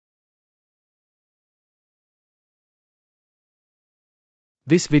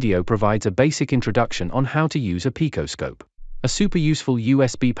This video provides a basic introduction on how to use a Picoscope, a super useful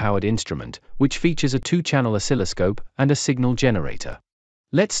USB-powered instrument which features a 2-channel oscilloscope and a signal generator.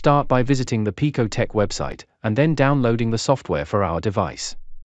 Let's start by visiting the Picotech website and then downloading the software for our device.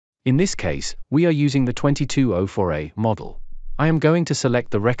 In this case, we are using the 2204A model. I am going to select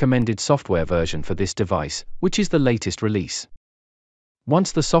the recommended software version for this device, which is the latest release.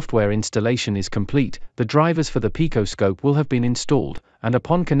 Once the software installation is complete, the drivers for the Picoscope will have been installed, and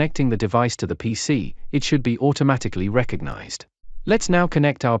upon connecting the device to the PC, it should be automatically recognized. Let's now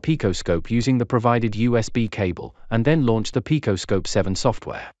connect our Picoscope using the provided USB cable, and then launch the Picoscope 7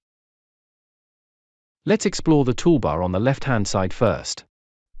 software. Let's explore the toolbar on the left-hand side first.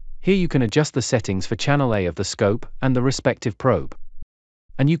 Here you can adjust the settings for channel A of the scope and the respective probe.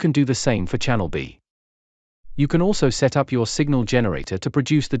 And you can do the same for channel B. You can also set up your signal generator to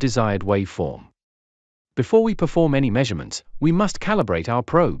produce the desired waveform. Before we perform any measurements, we must calibrate our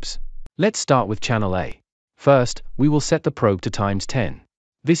probes. Let's start with channel A. First, we will set the probe to ×10.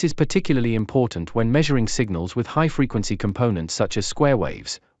 This is particularly important when measuring signals with high-frequency components such as square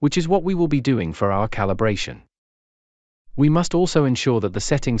waves, which is what we will be doing for our calibration. We must also ensure that the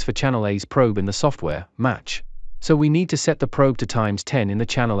settings for channel A's probe in the software match. So we need to set the probe to ×10 in the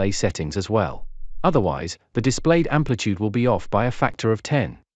channel A settings as well. Otherwise, the displayed amplitude will be off by a factor of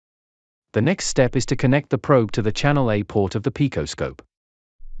 10. The next step is to connect the probe to the channel A port of the Picoscope.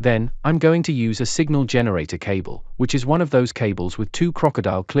 Then, I'm going to use a signal generator cable, which is one of those cables with 2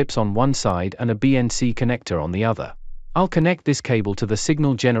 crocodile clips on one side and a BNC connector on the other. I'll connect this cable to the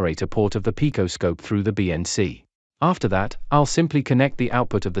signal generator port of the Picoscope through the BNC. After that, I'll simply connect the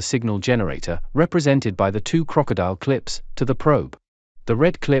output of the signal generator, represented by the 2 crocodile clips, to the probe. The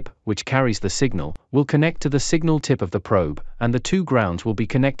red clip, which carries the signal, will connect to the signal tip of the probe, and the 2 grounds will be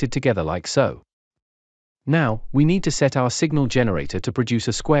connected together like so. Now, we need to set our signal generator to produce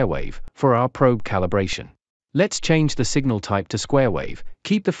a square wave for our probe calibration. Let's change the signal type to square wave,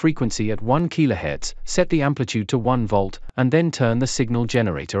 keep the frequency at 1 kHz, set the amplitude to 1 volt, and then turn the signal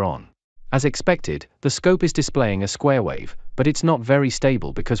generator on. As expected, the scope is displaying a square wave, but it's not very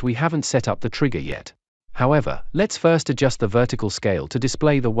stable because we haven't set up the trigger yet. However, let's first adjust the vertical scale to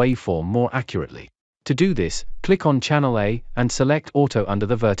display the waveform more accurately. To do this, click on channel A and select Auto under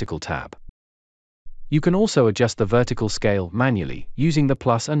the vertical tab. You can also adjust the vertical scale manually using the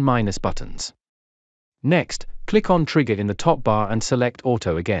plus and minus buttons. Next, click on Trigger in the top bar and select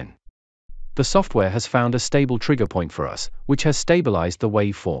Auto again. The software has found a stable trigger point for us, which has stabilized the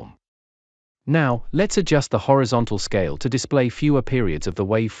waveform. Now, let's adjust the horizontal scale to display fewer periods of the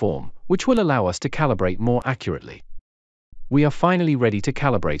waveform, which will allow us to calibrate more accurately. We are finally ready to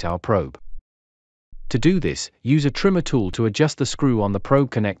calibrate our probe. To do this, use a trimmer tool to adjust the screw on the probe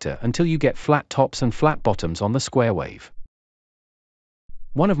connector until you get flat tops and flat bottoms on the square wave.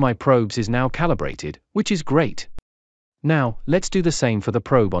 One of my probes is now calibrated, which is great. Now, let's do the same for the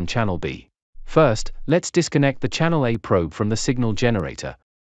probe on channel B. First, let's disconnect the channel A probe from the signal generator,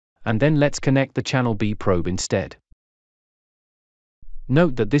 and then let's connect the channel B probe instead.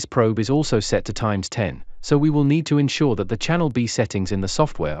 Note that this probe is also set to ×10, so we will need to ensure that the channel B settings in the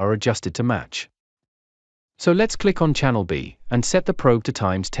software are adjusted to match. So let's click on channel B and set the probe to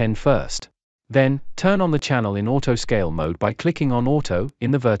 ×10 first. Then, turn on the channel in auto scale mode by clicking on Auto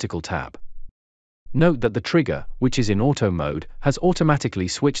in the vertical tab. Note that the trigger, which is in auto mode, has automatically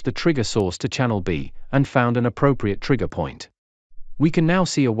switched the trigger source to channel B and found an appropriate trigger point. We can now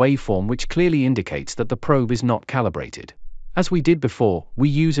see a waveform which clearly indicates that the probe is not calibrated. As we did before, we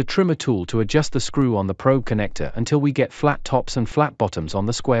use a trimmer tool to adjust the screw on the probe connector until we get flat tops and flat bottoms on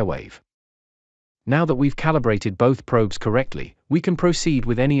the square wave. Now that we've calibrated both probes correctly, we can proceed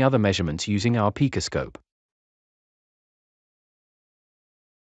with any other measurements using our Picoscope.